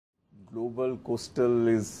global coastal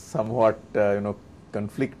is somewhat,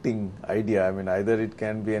 conflicting idea. I mean, either it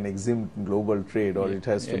can be an exempt global trade or it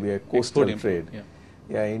has to be a coastal trade.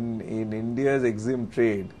 In India's exempt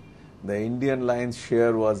trade, the Indian line's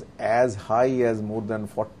share was as high as more than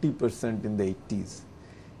 40% in the 80s.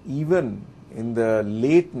 Even in the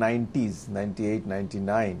late 90s, 98,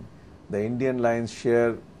 99, the Indian line's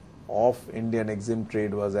share of Indian exempt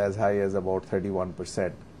trade was as high as about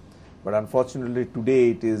 31%. But unfortunately today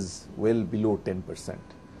it is well below 10%.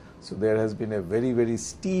 So there has been a very, very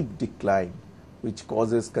steep decline which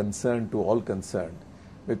causes concern to all concerned,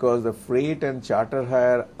 because the freight and charter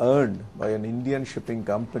hire earned by an Indian shipping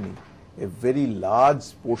company, a very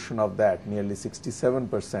large portion of that, nearly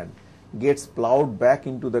 67%, gets plowed back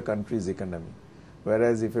into the country's economy.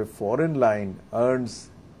 Whereas if a foreign line earns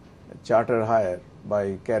charter hire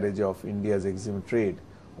by carriage of India's exempt trade,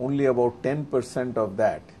 only about 10% of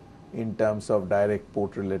that in terms of direct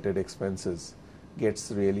port related expenses gets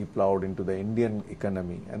really plowed into the Indian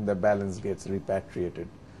economy, and the balance gets repatriated.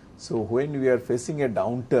 So when we are facing a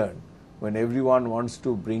downturn, when everyone wants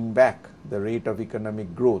to bring back the rate of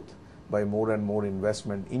economic growth by more and more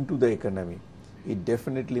investment into the economy, it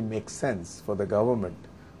definitely makes sense for the government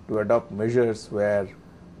to adopt measures where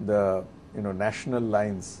the national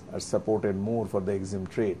lines are supported more for the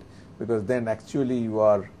exempt trade, because then actually you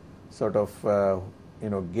are sort of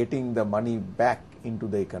getting the money back into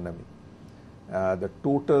the economy. The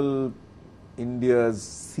total India's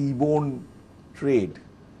seaborne trade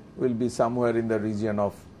will be somewhere in the region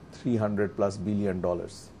of $300+ billion,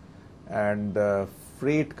 and the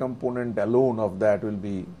freight component alone of that will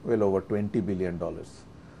be well over $20 billion.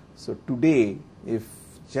 So today, if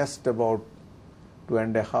just about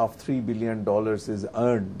 $2.5–3 billion is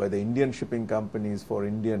earned by the Indian shipping companies for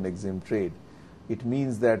Indian exempt trade, it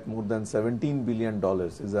means that more than $17 billion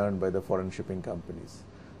is earned by the foreign shipping companies.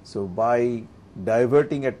 So by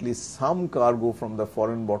diverting at least some cargo from the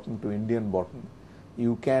foreign bottom to Indian bottom,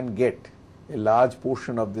 you can get a large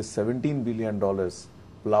portion of this $17 billion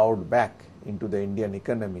plowed back into the Indian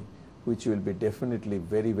economy, which will be definitely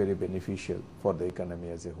very, very beneficial for the economy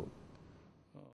as a whole.